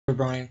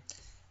Brony.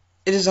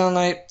 It is all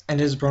night, and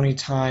it is Brony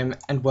time,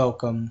 and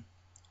welcome.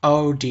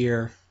 Oh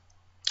dear.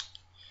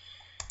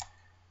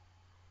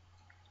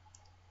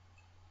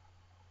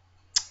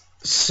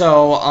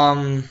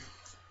 So,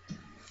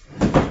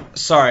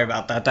 sorry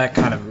about that. That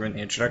kind of ruined the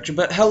introduction.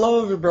 But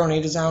hello, Brony.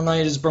 It is all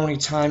night, it is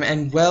Brony time,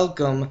 and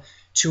welcome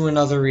to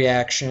another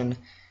reaction.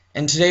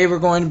 And today we're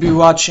going to be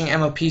watching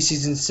MOP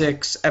Season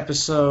 6,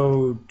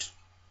 Episode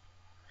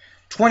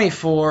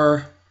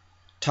 24,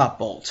 Top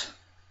Bolt.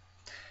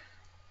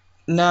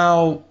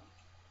 Now,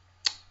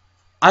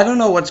 I don't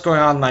know what's going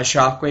on with my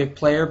Shockwave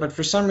player, but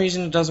for some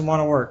reason it doesn't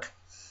want to work.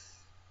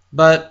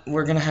 But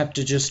we're going to have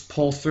to just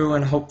pull through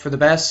and hope for the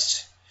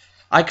best.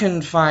 I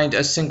couldn't find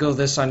a single of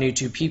this on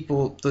YouTube.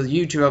 People, the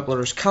YouTube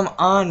uploaders, come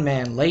on,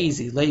 man,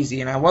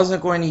 lazy. And I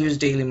wasn't going to use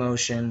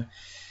Dailymotion,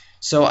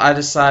 so I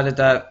decided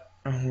that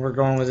we're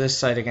going with this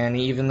site again,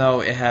 even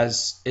though it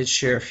has its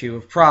share few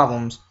of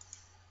problems.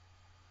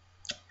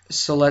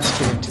 So let's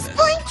get into this.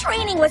 Spring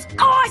training was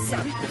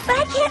awesome, but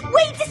I can't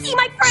wait to see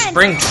my friends.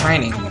 Spring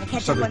training?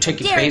 So they're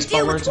taking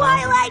baseball words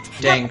now?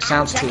 Dang,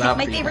 sounds too loud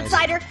for you my favorite guys.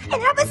 cider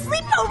and have a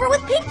sleepover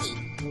with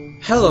Pinky.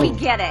 Hello. We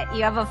get it.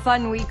 You have a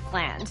fun week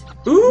planned.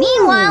 Ooh.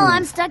 Meanwhile,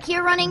 I'm stuck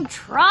here running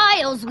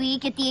Trials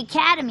Week at the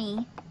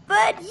Academy.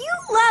 But you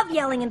love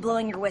yelling and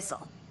blowing your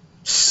whistle.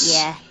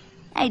 Yeah,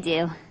 I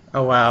do.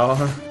 Oh wow.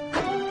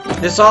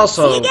 This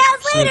also See you guys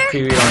sneak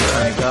later. preview on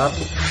Tiny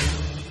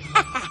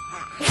Top.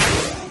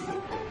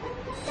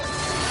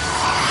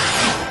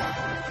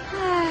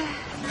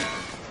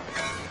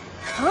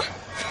 Huh?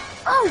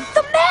 Oh,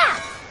 the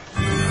map!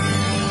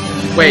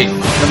 Wait,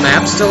 the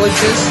map still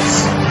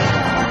exists?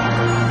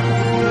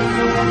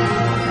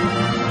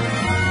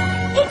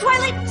 Hey,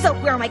 Twilight. So,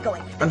 where am I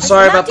going? I'm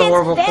sorry about the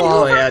Mountains, horrible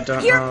quality. Vancouver, I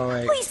don't here, know.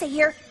 Like, please say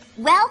here.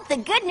 Well, the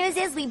good news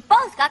is we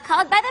both got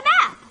called by the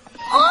map.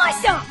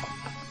 Awesome!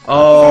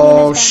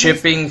 oh,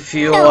 shipping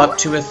fuel No. up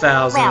to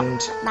 1,000. Well,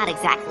 not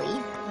exactly.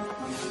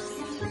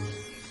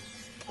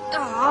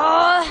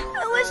 Oh,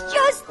 I was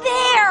just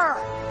there.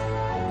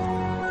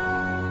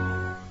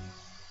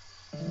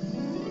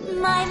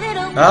 My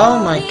little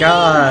Oh my pony,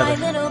 God.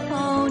 My little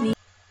pony.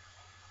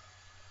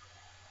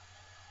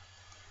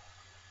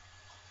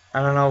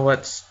 I don't know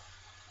what's...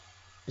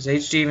 Is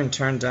HD even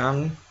turned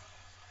down?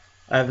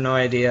 I have no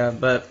idea,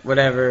 but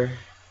whatever.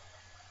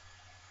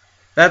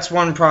 That's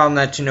one problem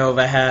that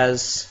Genova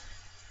has.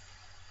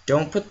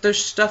 Don't put their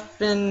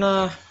stuff in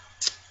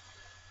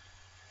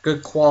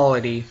good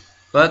quality.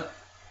 But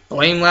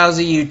blame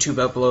lousy YouTube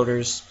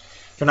uploaders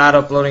for not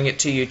uploading it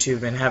to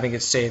YouTube and having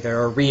it stay there,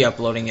 or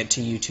re-uploading it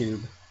to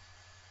YouTube.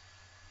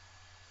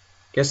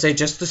 Guess they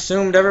just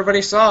assumed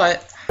everybody saw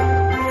it.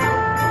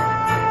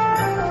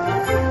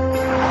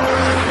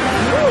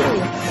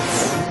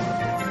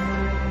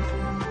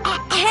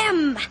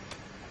 Ahem.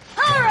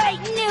 All right,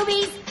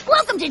 newbies.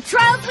 Welcome to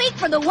Trials Week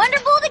for the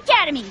Wonderbolt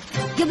Academy.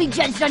 You'll be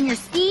judged on your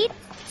speed,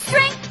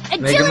 strength,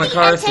 agility,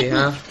 McCarthy,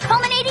 and technique,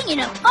 culminating in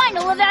a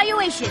final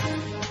evaluation.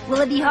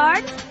 Will it be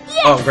hard?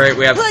 Yes. Oh great,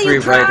 we have Will 3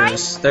 you cry?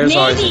 writers. There's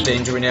always a Maybe.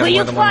 danger when you have Will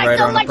more you than one cry writer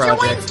so on a much your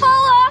wings project. fall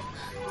off?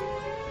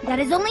 That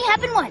has only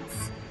happened once.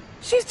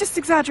 She's just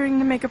exaggerating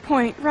to make a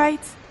point, right?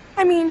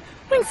 I mean,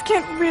 wings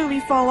can't really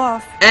fall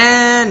off.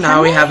 And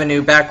now we have a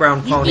new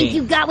background You think pony.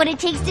 you got what it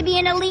takes to be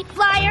an elite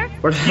flyer?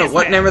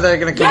 What name are they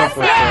gonna come up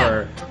with for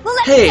her? Well,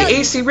 let me Hey, tell you,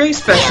 AC Race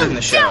Fest you in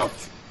the show.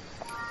 don't.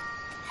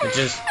 It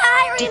just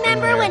I dip in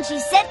remember there. when she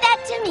said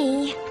that to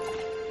me.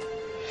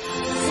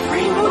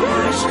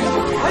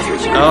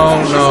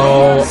 Oh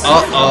no.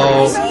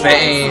 Uh-oh.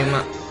 Fame.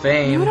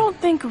 Fame. You don't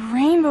think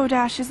Rainbow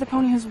Dash is the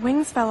pony whose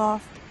wings fell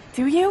off,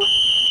 do you?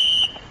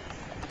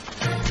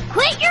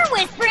 Quit your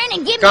whispering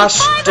and give Gosh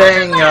me 500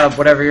 dang, laps.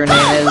 whatever your name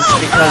is,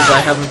 because I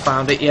haven't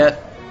found it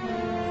yet.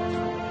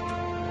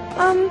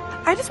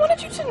 I just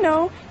wanted you to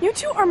know, you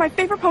two are my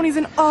favorite ponies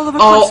in all of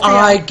Oh, Equestria.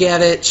 I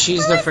get it.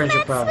 She's the Well,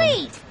 friendship isn't that problem.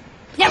 sweet?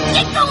 Now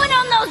get going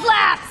on those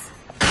laps!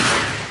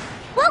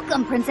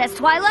 Welcome, Princess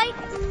Twilight.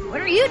 What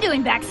are you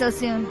doing back so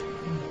soon?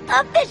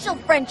 Official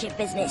friendship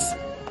business.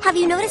 Have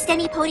you noticed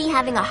any pony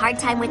having a hard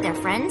time with their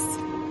friends?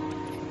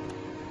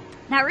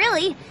 Not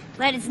really,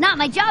 but it's not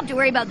my job to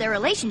worry about their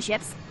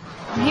relationships.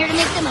 I'm here to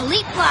make them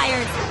elite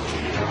flyers.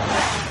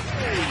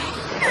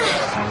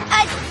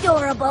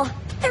 Adorable.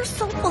 They're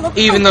so full of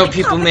Even though fun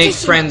people make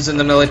competition. friends in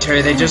the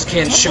military, they just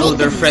can't show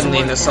their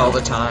friendliness all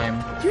the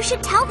time. You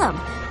should tell them.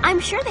 I'm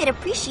sure they'd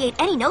appreciate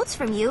any notes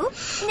from you.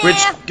 Which,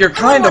 Nah, you're I kind of wouldn't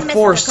want to mess with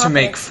forced their to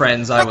make confidence.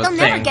 friends, I But would they'll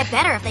never think. get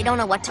better if they don't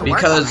know what to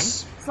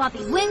Because work on.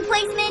 Sloppy wing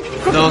placement.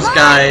 those crooked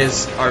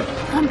guys are lines.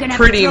 I'm gonna have to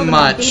pretty drill them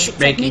on much basic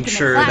making technique in the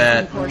sure classroom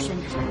that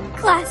portion.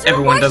 Classroom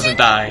everyone portion? doesn't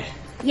die.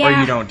 Yeah,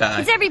 Or you don't die.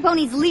 It's every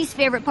pony's least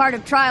favorite part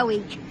of trial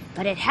week,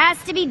 but it has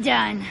to be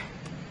done.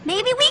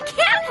 Maybe we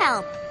can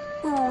help.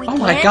 We Oh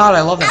my can? god,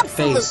 I love that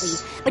Absolutely.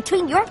 face.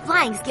 Between your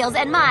flying skills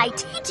and my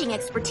teaching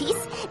expertise,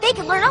 they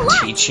can learn a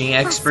lot. Teaching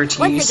Plus, expertise?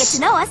 Once they get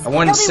to know us, I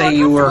wouldn't they'll be say more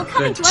you were a comfortable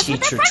coming good to us with their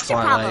teacher, friendship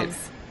Twilight.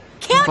 problems.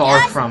 Count Far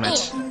us from in.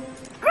 it.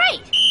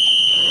 Great.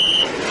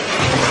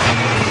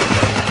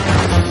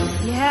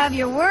 You have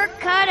your work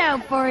cut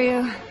out for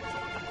you.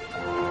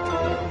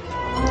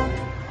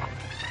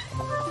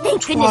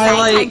 couldn't decide time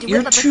Twilight, to you're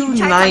whip up a too few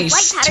charts on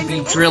nice flight to patterns be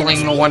and wings drilling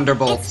the chemistry.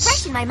 Wonderbolts. It's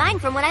fresh in my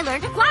mind from when I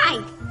learned to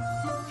fly.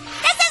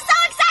 This is so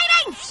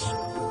exciting!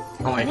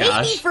 Oh my Maybe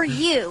gosh. for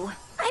you.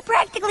 I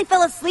practically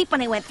fell asleep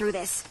when I went through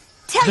this.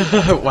 Tell you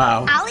what,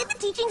 Wow. I'll leave the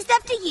teaching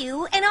stuff to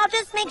you, and I'll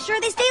just make sure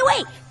they stay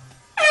awake.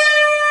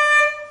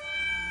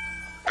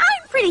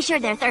 I'm pretty sure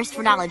their thirst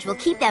for knowledge will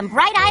keep them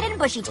bright-eyed and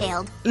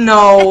bushy-tailed.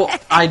 No,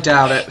 I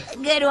doubt it.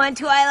 Good one,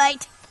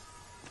 Twilight.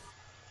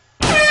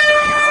 Wake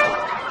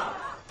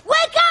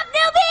up,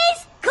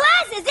 newbies!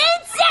 Class is in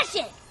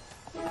session!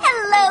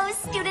 Hello,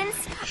 students.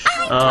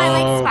 I'm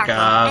Twilight Oh Sparkle,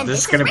 god, and this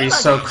is is gonna be Rainbow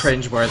so Dash.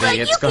 cringeworthy. But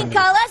It's you gonna can be.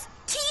 call us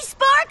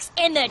T-Sparks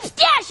and the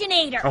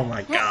Dashinator. Oh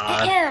my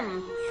god.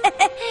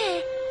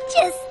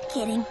 Just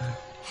kidding.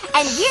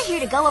 And we're here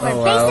to go over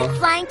Oh, wow. basic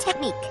flying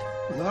technique.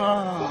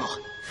 Oh,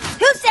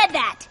 Who said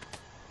that?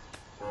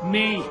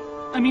 me.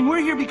 I mean, we're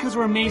here because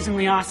we're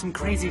amazingly awesome,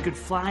 crazy good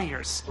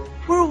flyers.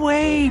 We're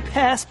way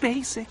past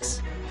basics.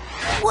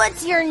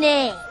 What's your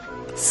name?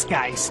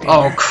 Skyscanner.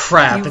 Oh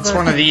crap, You've, it's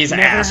one of these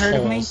never heard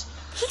of me? assholes.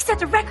 He set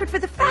the record for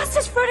the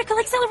fastest vertical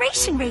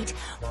acceleration rate.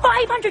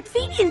 500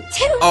 feet in 2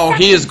 Oh,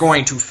 seconds. he is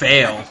going to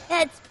fail.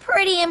 That's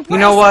pretty impressive. You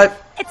know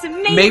what? It's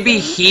amazing. Maybe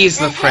he's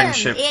the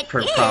friendship It is,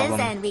 problem.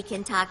 and we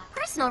can talk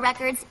personal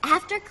records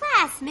after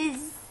class, Ms.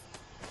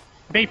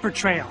 Vapor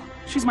Trail.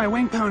 She's my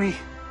wing pony.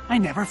 I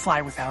never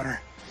fly without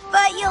her.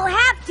 But you'll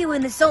have to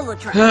in the solo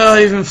trial. I'll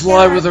even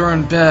fly with her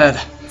in bed.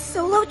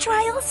 Solo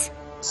trials?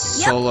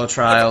 Solo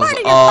trials. It's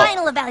part of your Oh,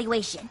 final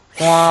evaluation.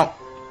 womp.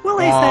 We'll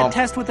ace Womp. that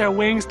test with our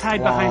wings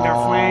tied behind our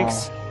Womp.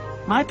 flanks.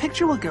 My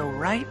picture will go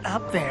right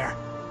up there,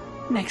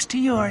 next to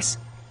yours.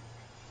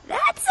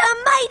 That's a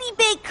mighty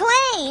big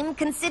claim,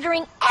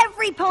 considering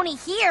every pony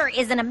here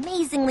is an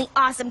amazingly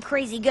awesome,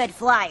 crazy good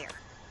flyer.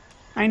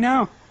 I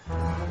know.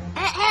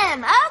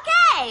 Ahem,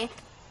 okay.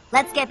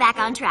 Let's get back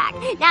on track.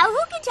 Now, who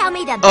can tell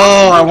me the best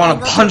Oh, I wing want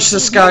angle to punch achieve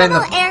this guy in the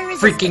minimal air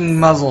resistance? freaking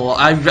muzzle.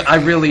 I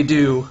really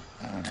do.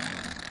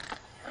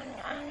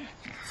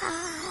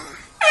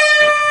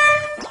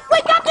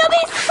 Wake up,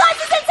 newbies! Class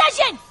is in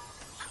session!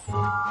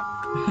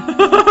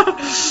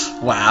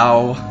 Wow.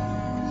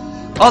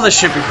 All the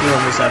shit we threw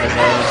almost out his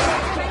head.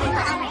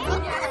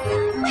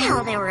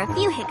 Well, there were a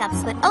few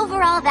hiccups, but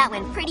overall that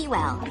went pretty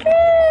well.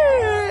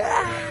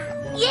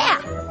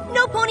 Yeah,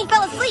 no pony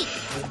fell asleep.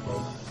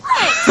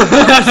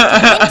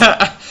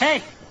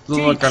 Hey, The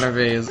look on her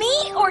face.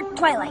 Me or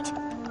Twilight?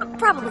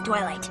 Probably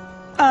Twilight.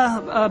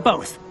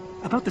 both.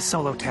 About the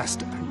solo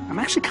test. I'm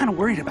actually kind of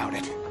worried about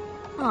it.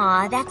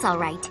 Aw, that's all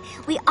right.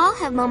 We all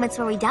have moments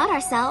where we doubt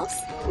ourselves.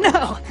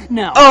 No.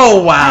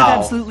 Oh, I wow. have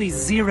absolutely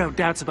zero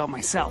doubts about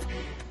myself.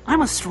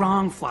 I'm a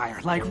strong flyer,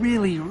 like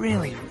really,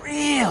 really,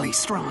 really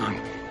strong.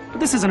 But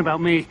this isn't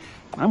about me.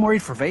 I'm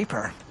worried for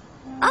Vapor.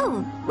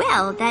 Oh,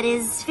 well, that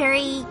is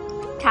very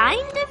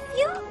kind of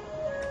you.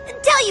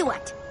 Tell you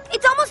what,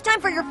 it's almost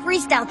time for your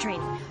freestyle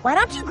training. Why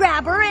don't you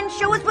grab her and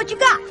show us what you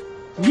got?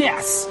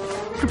 Yes!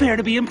 Prepare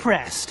to be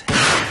impressed.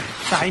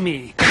 By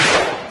me.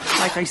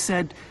 Like I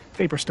said,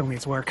 Vapor still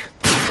needs work.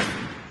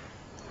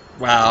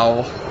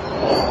 Wow.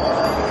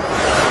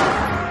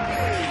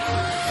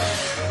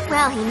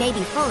 Well, he may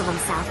be full of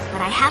himself,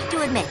 but I have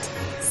to admit,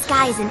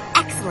 Sky is an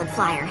excellent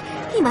flyer.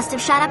 He must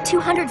have shot up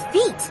 200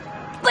 feet.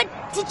 But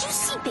did you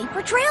see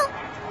Vapor Trail?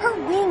 Her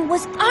wing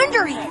was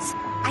under his.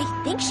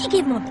 I think she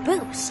gave him a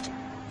boost.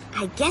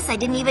 I guess I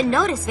didn't even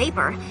notice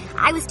Vapor.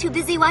 I was too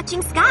busy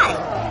watching Sky.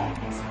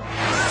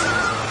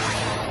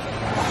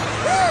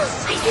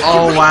 I think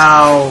Oh, you're right.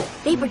 wow.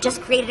 Vapor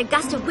just created a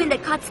gust of wind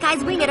that caught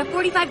Sky's wing at a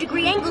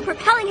 45-degree angle,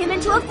 propelling him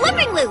into a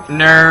flipping loop.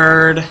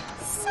 Nerd.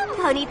 Some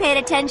pony paid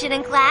attention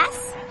in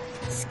class.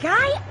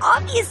 Sky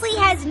obviously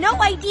has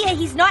no idea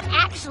he's not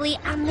actually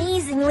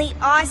amazingly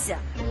awesome.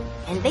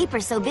 And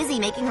Vapor's so busy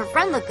making her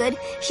friend look good,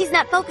 she's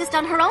not focused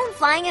on her own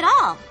flying at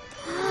all.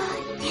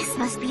 This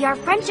must be our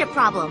friendship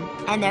problem,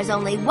 and there's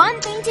only one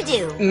thing to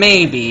do.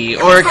 Maybe.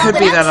 Or it could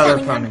be that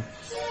other pony.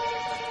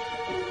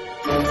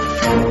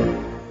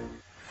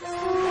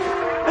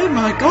 Oh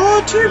my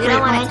god, two You great don't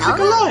wanna minds tell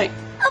think them? alike.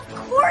 Of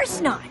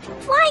course not.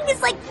 Flying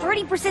is like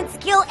 30%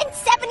 skill and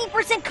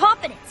 70%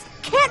 confidence.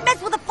 Can't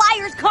mess with a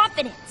flyer's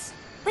confidence.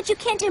 But you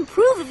can't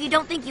improve if you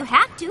don't think you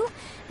have to.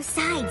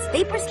 Besides,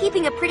 Vapor's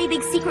keeping a pretty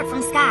big secret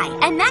from Sky,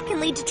 and that can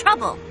lead to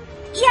trouble.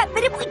 Yeah,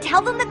 but if we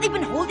tell them that they've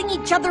been holding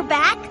each other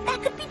back,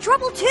 that could be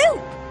trouble too.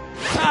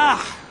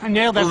 Ah, I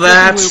nailed that. Well, flipping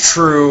that's loop.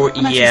 true.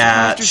 I'm actually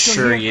Yeah, surprised you're still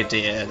sure here. you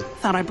did.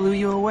 Thought I blew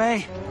you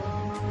away.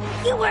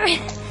 You were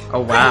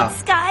Oh, wow. great,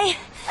 Sky.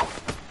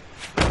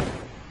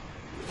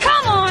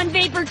 Come on,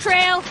 Vapor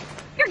Trail!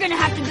 You're gonna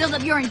have to build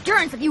up your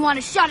endurance if you want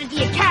a shot at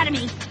the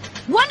Academy.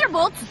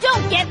 Wonderbolts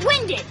don't get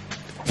winded!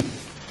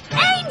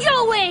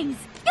 Angel Wings!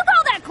 You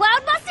call that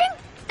cloud busting?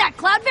 That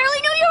cloud barely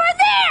knew you were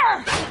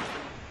there!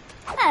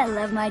 I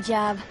love my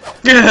job.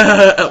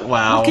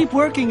 Wow. I'll keep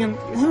working, and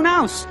who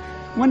knows?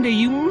 One day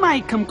you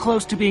might come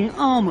close to being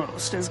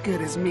almost as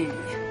good as me.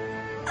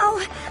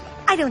 Oh,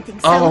 I don't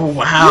think so. Oh, You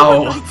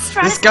wow. were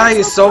Strato's This guy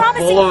is most so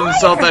promising full of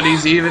himself flyer. that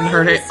he's even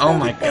heard it. Oh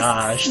my Look at this.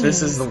 gosh,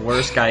 this is the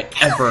worst guy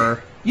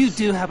ever. You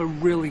do have a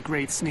really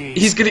great sneeze.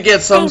 He's gonna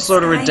get some Thanks,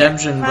 sort of Sky,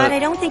 redemption, but I but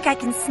don't think I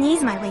can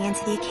sneeze my way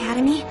into the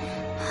academy.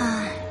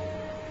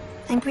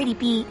 I'm pretty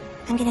beat.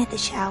 I'm gonna hit the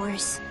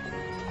showers.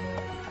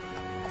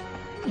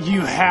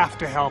 You have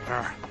to help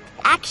her.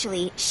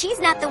 Actually, she's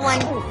not the one.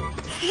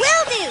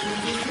 Will do!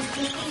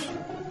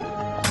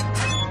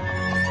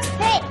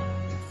 Hey,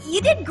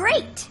 you did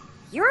great.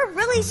 You're a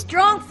really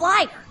strong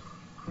flyer.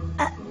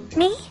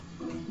 Me?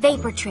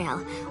 Vapor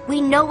Trail.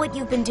 We know what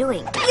you've been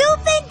doing.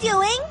 You've been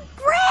doing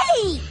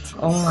great!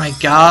 oh my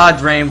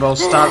God, Rainbow,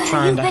 stop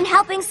trying You've been to.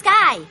 helping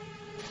Sky.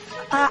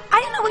 I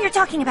don't know what you're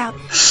talking about.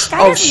 Sky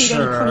Oh, doesn't need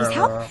sure. any pony's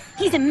help.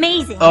 He's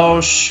amazing.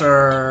 Oh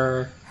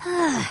sure.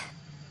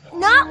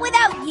 Not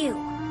without you.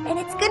 And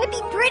it's gonna be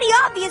pretty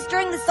obvious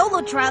during the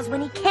solo trials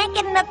when he can't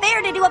get enough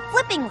air to do a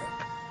flipping loop.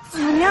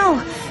 Oh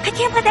no, I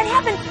can't let that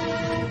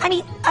happen. I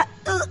mean,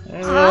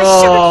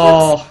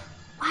 Oh.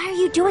 why are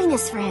you doing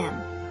this for him?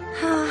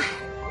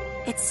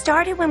 It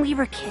started when we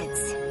were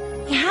kids.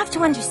 You have to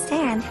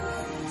understand,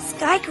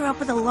 Sky grew up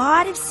with a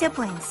lot of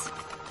siblings.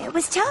 It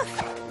was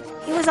tough.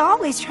 He was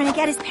always trying to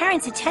get his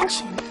parents'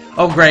 attention.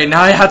 Oh great,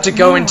 now I have to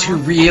go into Meanwhile,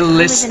 I was an only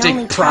realistic child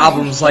who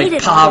problems like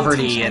hated all the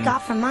poverty attention and I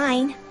got from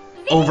mine.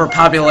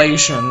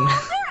 overpopulation. Where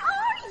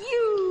are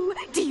you?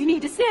 Do you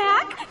need a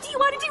snack? Do you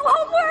want to do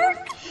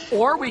homework?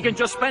 Or we can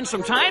just spend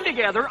some time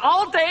together.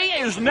 All day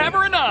is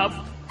never enough.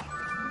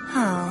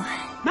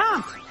 Oh,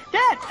 Mom,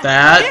 Dad.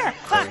 That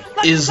here,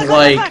 look, is look,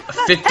 like look,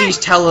 look, 50s hey,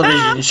 television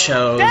Mom,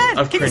 shows Dad,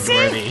 of can you see?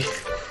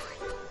 cringeworthy.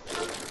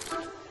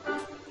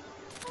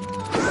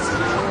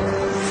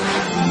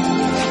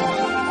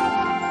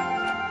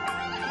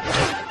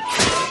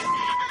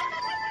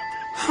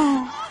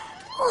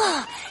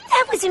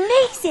 that was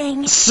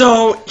amazing.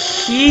 So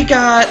he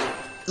got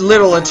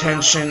little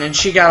attention and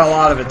she got a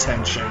lot of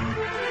attention.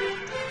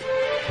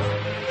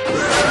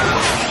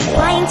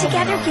 Flying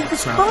together gave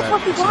us Not both that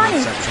what we it's an wanted.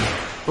 exception.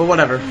 But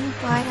whatever.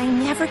 But I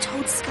never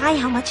told Sky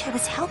how much I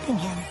was helping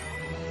him.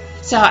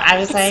 So I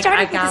was It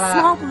started with a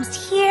small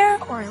boost here,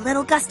 or a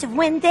little gust of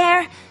wind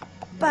there,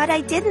 but I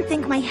didn't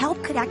think my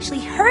help could actually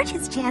hurt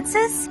his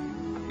chances.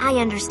 I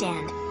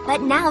understand.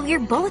 But now you're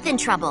both in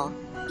trouble.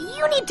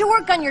 You need to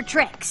work on your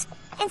tricks.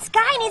 And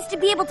Sky needs to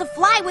be able to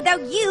fly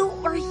without you,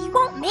 or he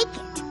won't make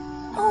it.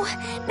 Oh,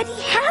 but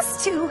he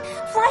has to.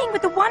 Flying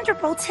with the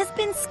Wonderbolts has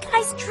been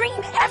Sky's dream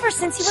ever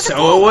since he was a So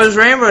bolt. it was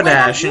Rainbow What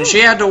about Dash, and you? she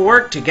had to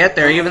work to get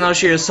there, even though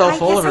she was so I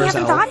full guess of I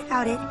haven't herself. thought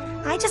about it.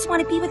 I just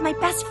want to be with my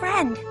best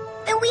friend.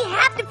 Then we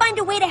have to find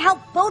a way to help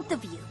both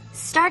of you.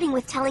 Starting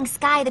with telling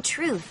Sky the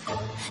truth.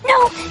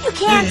 No, you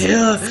can't!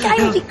 Yeah. Sky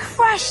will be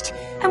crushed,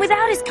 and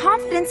without his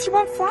confidence, he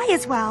won't fly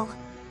as well.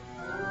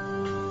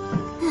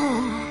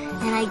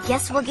 Then I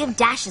guess we'll give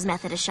Dash's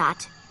method a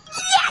shot.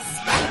 Yes!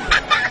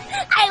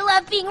 I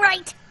love being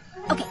right.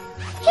 Okay,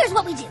 here's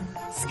what we do.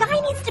 Sky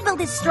needs to build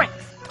his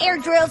strength. Air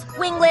drills,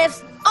 wing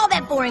lifts, all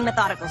that boring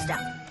methodical stuff.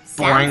 Boring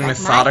Sounds like my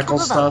methodical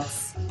cup of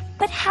stuff.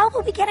 But how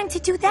will we get him to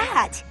do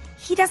that?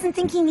 He doesn't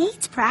think he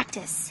needs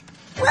practice.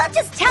 We'll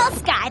just tell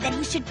Sky that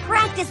he should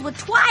practice with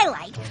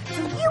Twilight,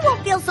 so you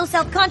won't feel so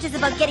self-conscious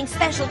about getting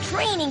special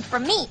training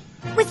from me.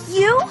 With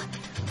you?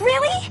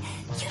 Really?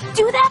 You'd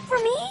do that for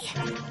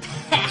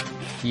me?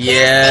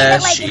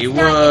 Yes, Like she it's not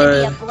gonna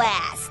be a would.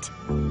 blast.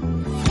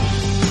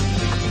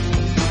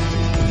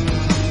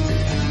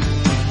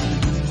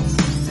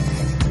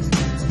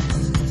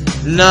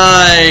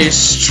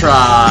 Nice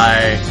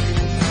try.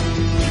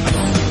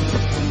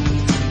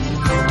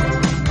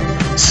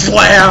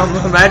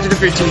 Slam! Imagine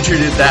if your teacher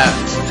did that.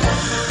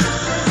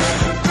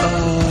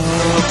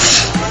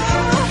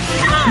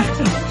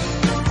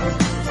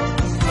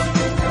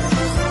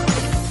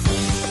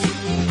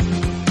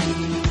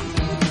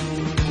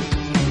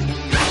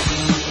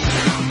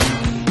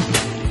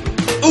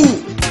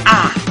 Ooh!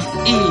 Ah!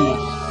 E!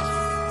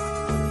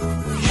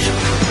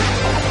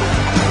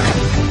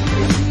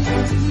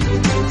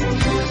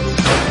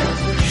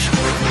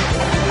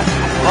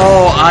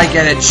 Oh, I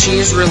get it.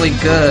 She's really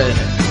good.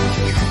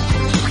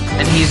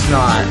 And he's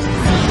not.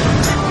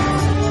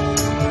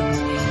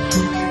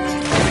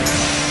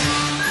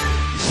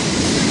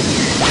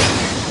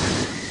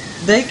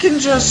 They can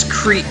just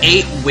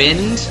create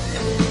wind?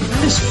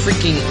 That is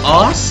freaking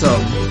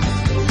awesome.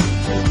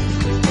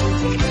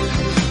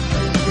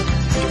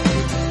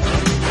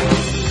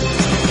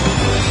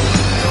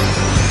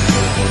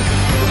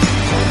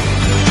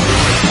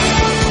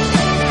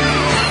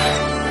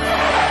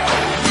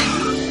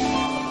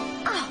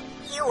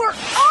 You were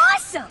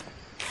awesome!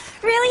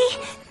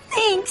 Really?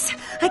 Thanks.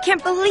 I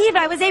can't believe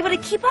I was able to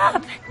keep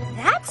up.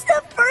 That's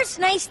the first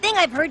nice thing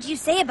I've heard you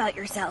say about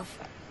yourself.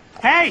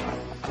 Hey,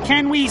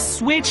 can we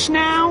switch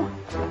now?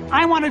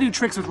 I want to do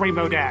tricks with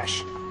Rainbow Dash.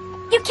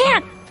 You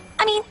can't.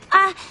 I mean,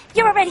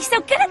 you're already so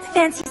good at the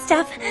fancy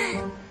stuff.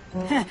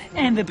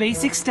 And the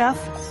basic stuff?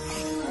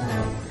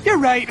 You're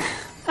right.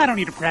 I don't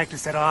need to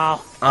practice at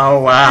all. Oh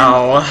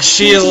wow.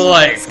 She's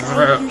like.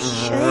 Sky, you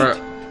should.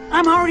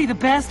 I'm already the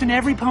best, and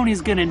every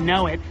pony's gonna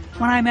know it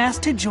when I'm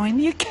asked to join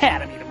the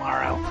academy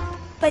tomorrow.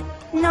 But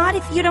not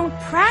if you don't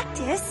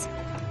practice.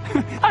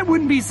 I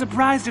wouldn't be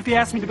surprised if he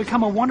asked me to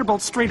become a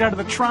Wonderbolt straight out of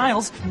the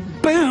trials.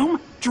 Boom!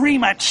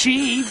 Dream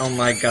achieved! Oh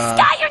my god.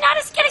 Sky, you're not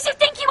as good as you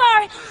think you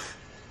are!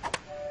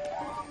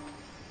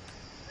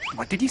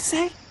 What did you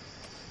say?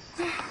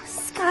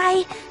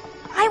 Sky,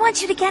 I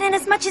want you to get in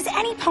as much as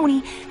any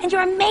pony, and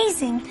you're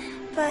amazing,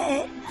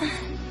 but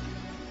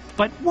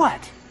But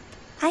what?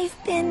 I've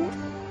been...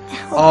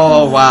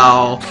 Oh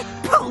wow.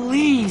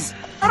 Please!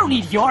 I don't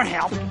need your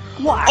help.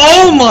 Why?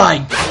 Oh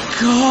my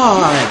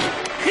god!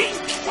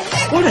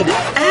 What an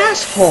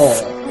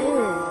asshole!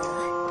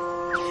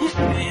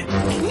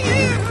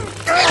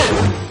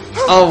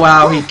 Oh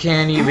wow, he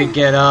can't even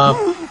get up.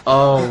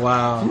 Oh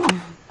wow.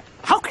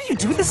 How could you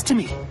do this to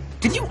me?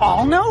 Did you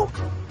all know?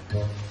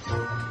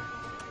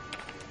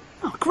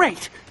 Oh,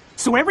 great.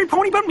 So every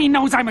pony but me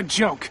knows I'm a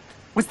joke.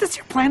 Was this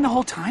your plan the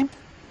whole time?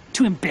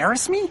 To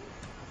embarrass me?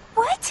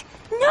 What?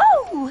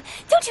 No!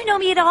 Don't you know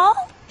me at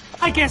all?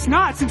 I guess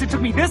not, since it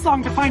took me this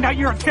long to find out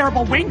you're a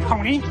terrible wing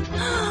pony.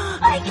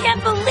 I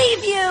can't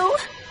believe you!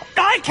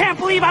 I can't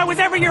believe I was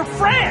ever your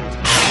friend!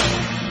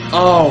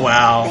 Oh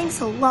wow.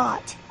 Thanks a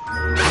lot.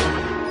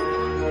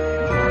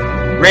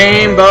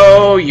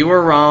 Rainbow, you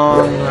were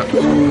wrong. Do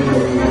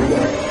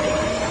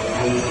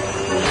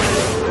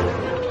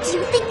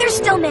you think they're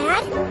still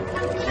mad?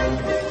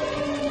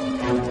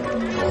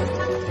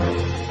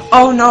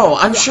 Oh no,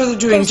 I'm sure they're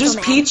doing They're still just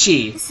mad.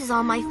 peachy. This is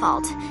all my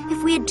fault.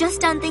 If we had just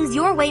done things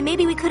your way,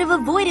 maybe we could have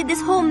avoided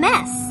this whole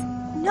mess.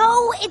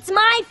 No, it's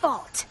my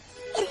fault.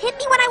 It hit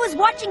me when I was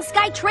watching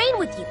Sky train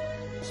with you.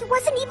 He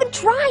wasn't even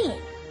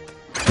trying.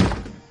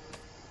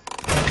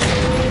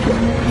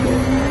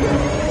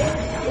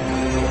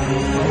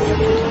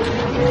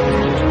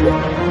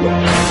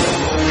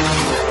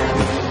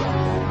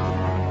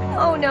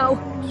 Oh no,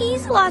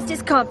 he's lost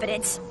his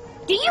confidence.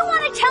 Do you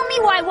want to tell me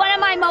why one of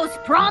my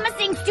most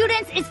promising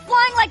students is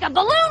flying like a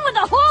balloon with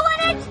a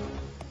hole in it?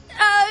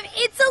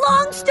 It's a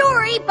long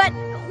story, but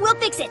we'll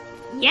fix it.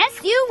 Yes,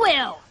 you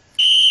will.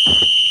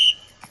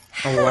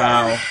 Oh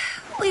wow.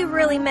 We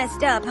really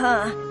messed up,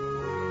 huh?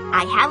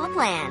 I have a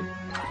plan.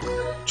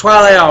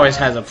 Twilight always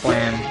has a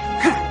plan.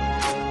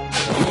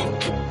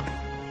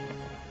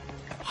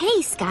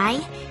 Hey, Sky.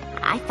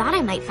 I thought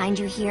I might find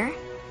you here.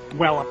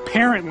 Well,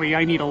 apparently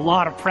I need a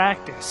lot of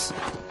practice.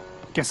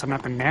 Guess I'm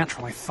not the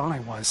natural I thought I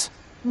was.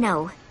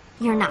 No,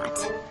 you're not.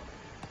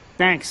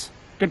 Thanks.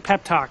 Good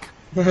pep talk.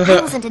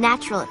 I wasn't a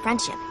natural at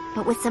friendship,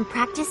 but with some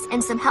practice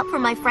and some help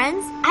from my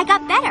friends, I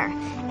got better.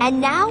 And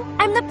now,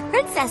 I'm the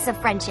princess of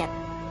friendship.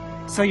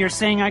 So you're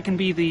saying I can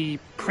be the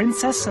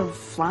princess of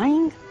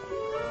flying?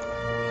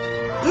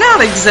 Not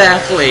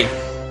exactly.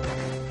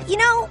 You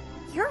know,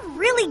 you're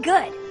really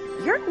good.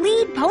 You're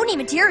lead pony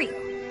material.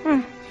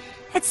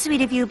 That's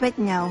sweet of you, but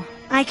no.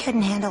 I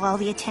couldn't handle all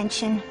the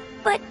attention.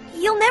 But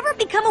you'll never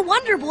become a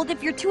Wonderbolt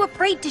if you're too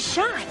afraid to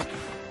shine.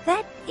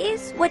 That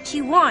is what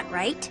you want,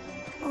 right?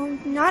 Oh,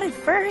 not at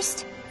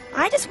first.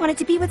 I just wanted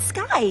to be with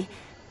Sky.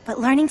 But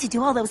learning to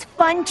do all those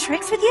fun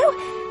tricks with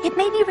you, it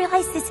made me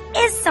realize this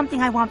is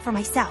something I want for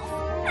myself.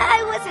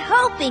 I was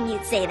hoping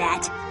you'd say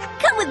that.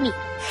 Come with me.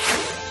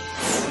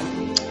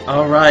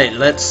 Alright,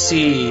 let's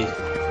see.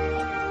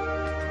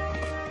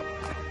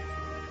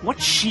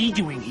 What's she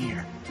doing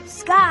here?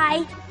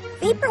 Sky,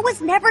 Vapor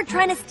was never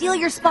trying to steal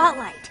your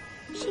spotlight.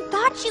 She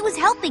thought she was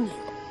helping you.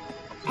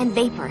 And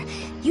Vapor,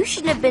 you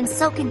shouldn't have been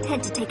so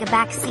content to take a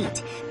back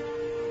seat.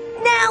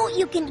 Now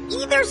you can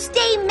either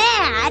stay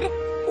mad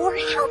or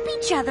help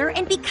each other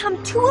and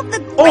become two of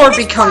the Or greatest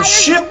become flyers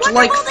shipped the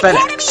like Wonderbolt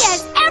Academy FedEx.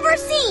 has ever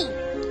seen.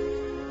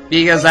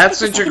 Because that's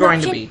Pick what the you're second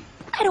going to option. be.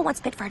 I don't want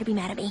Spitfire to be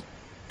mad at me.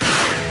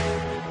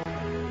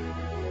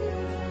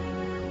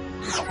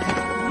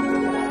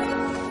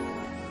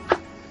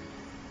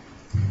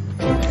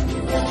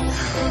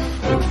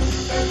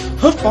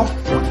 Hoofball.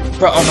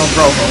 Bro, oh no,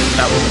 Broho.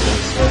 That was it.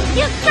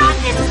 You got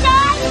this,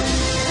 Sky!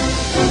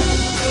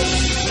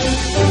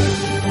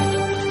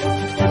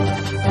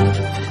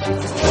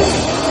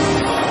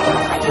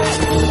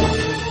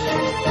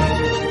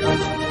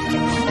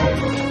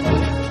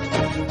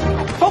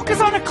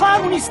 Focus on the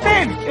cloud when you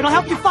spin. It'll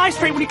help you fly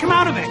straight when you come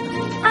out of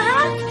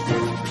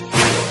it.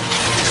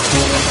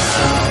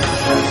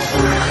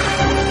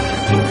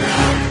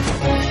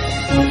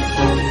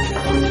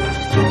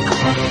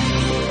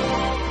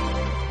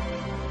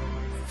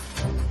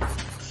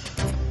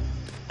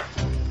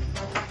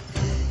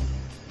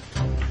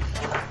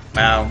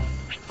 Wow.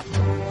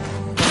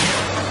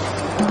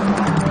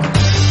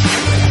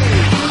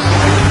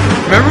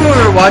 Remember when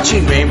we were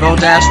watching Rainbow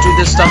Dash do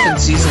this stuff in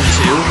Season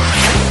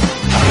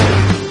 2?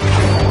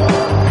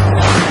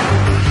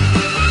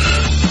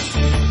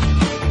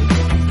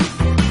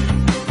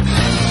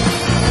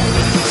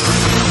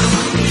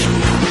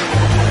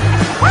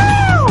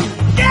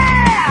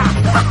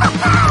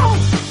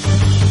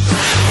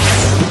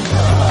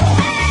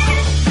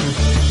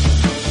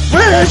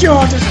 Where's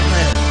your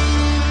discipline?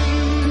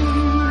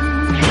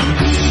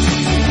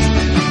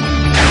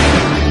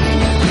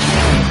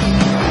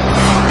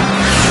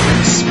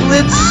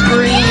 Split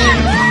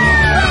screen.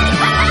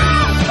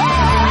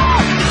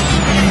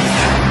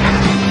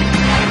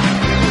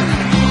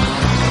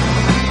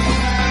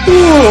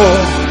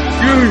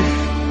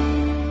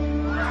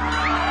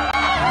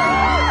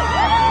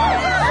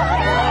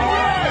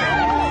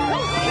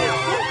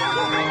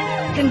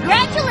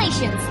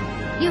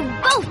 Congratulations! You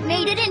both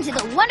made it into the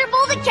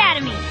Wonderbolt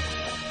Academy!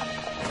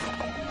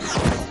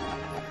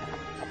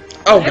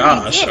 Oh Whatever you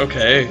gosh, did,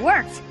 okay. It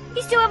worked.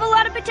 You still have a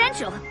lot of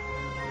potential.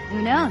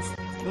 Who knows?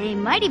 They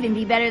might even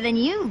be better than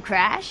you,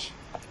 Crash.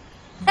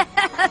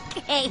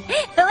 Okay,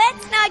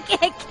 let's not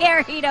get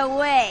carried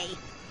away.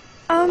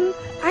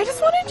 I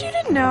just wanted you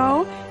to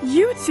know,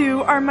 you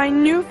two are my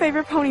new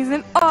favorite ponies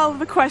in all of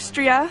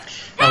Equestria.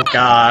 Oh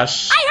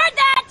gosh. I heard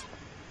that!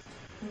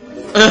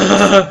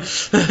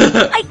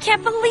 I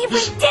can't believe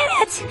we did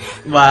it!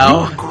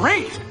 Wow.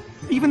 Great!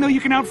 Even though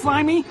you can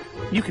outfly me,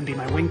 you can be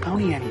my wing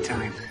pony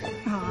anytime.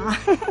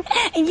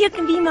 Aw, and you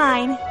can be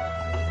mine.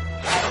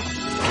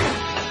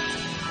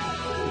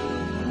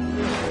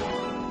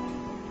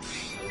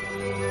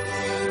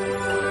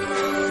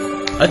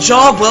 A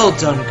job well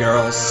done,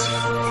 girls.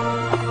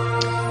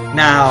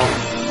 Now,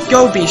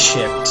 go be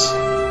shipped.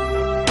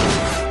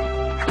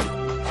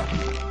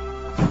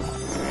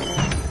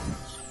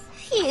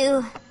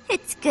 Phew,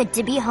 it's good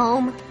to be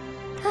home.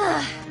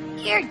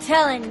 You're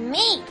telling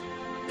me.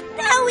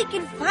 Now we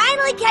can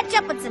finally catch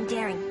up with some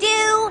daring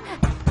do.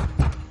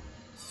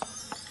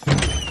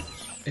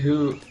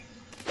 Who?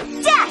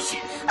 Dash!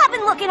 I've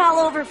been looking all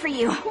over for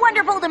you.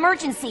 Wonderbolt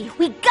emergency.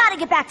 We gotta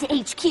get back to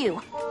HQ.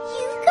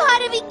 You've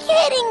gotta be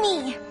kidding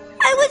me.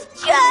 I was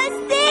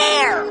just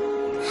there.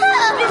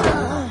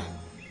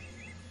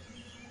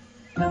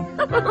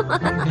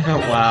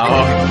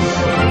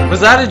 Wow. Was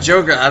that a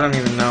joke? I don't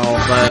even know,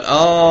 but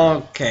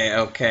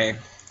okay.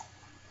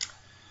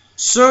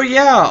 So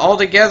yeah,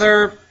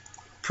 altogether,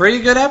 pretty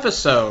good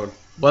episode.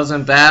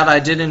 Wasn't bad. I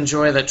did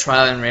enjoy that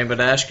Twilight and Rainbow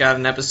Dash got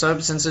an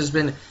episode, since there's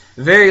been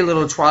very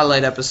little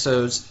Twilight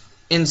episodes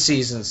in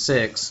Season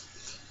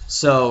 6.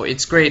 So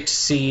it's great to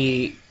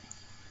see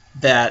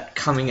that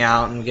coming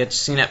out and get to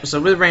see an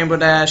episode with Rainbow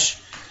Dash.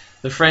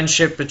 The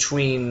friendship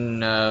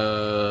between, I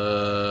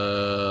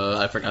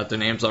forgot their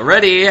names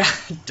already.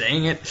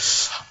 Dang it.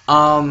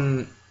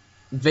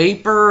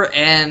 Vapor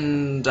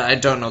and, I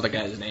don't know the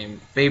guy's name.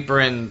 Vapor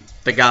and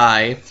the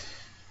guy,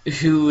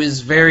 who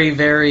is very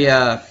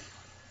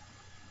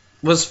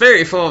was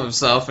very full of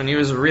himself, and he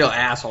was a real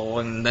asshole,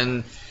 and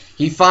then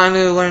he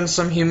finally learned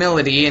some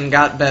humility and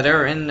got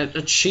better and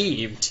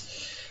achieved.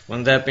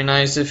 Wouldn't that be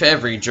nice if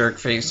every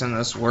jerkface in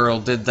this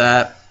world did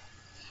that?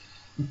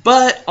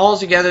 But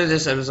altogether,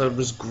 this episode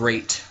was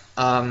great.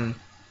 It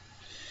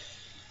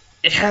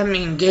had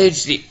me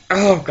engaged it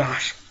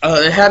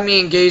had me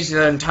engaged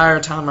the entire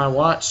time I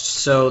watched,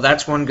 so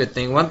that's one good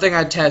thing. One thing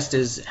I test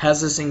is,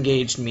 has this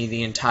engaged me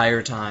the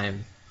entire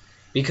time?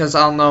 Because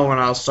I'll know when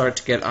I'll start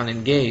to get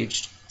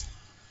unengaged.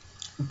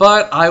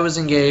 But I was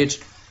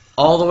engaged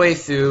all the way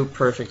through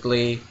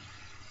perfectly.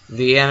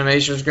 The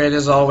animation was great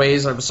as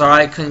always. I'm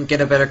sorry I couldn't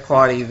get a better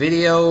quality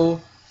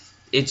video.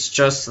 It's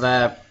just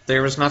that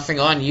there was nothing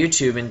on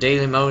YouTube, and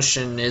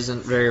Dailymotion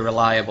isn't very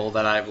reliable,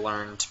 that I've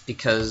learned,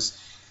 because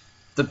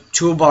the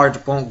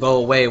toolbar won't go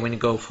away when you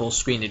go full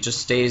screen. It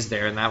just stays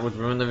there, and that would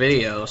ruin the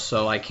video,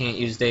 so I can't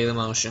use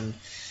Dailymotion.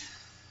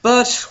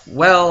 But,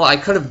 well, I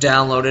could have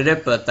downloaded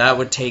it, but that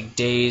would take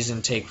days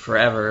and take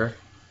forever,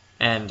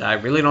 and I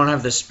really don't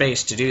have the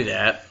space to do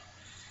that.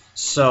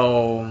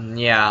 So,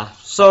 yeah.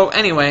 So,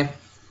 anyway,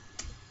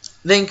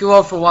 thank you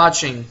all for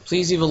watching.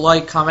 Please leave a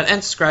like, comment,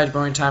 and subscribe to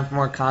BronyTime for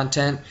more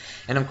content.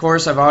 And, of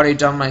course, I've already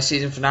done my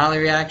season finale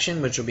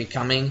reaction, which will be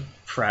coming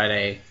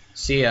Friday.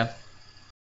 See ya.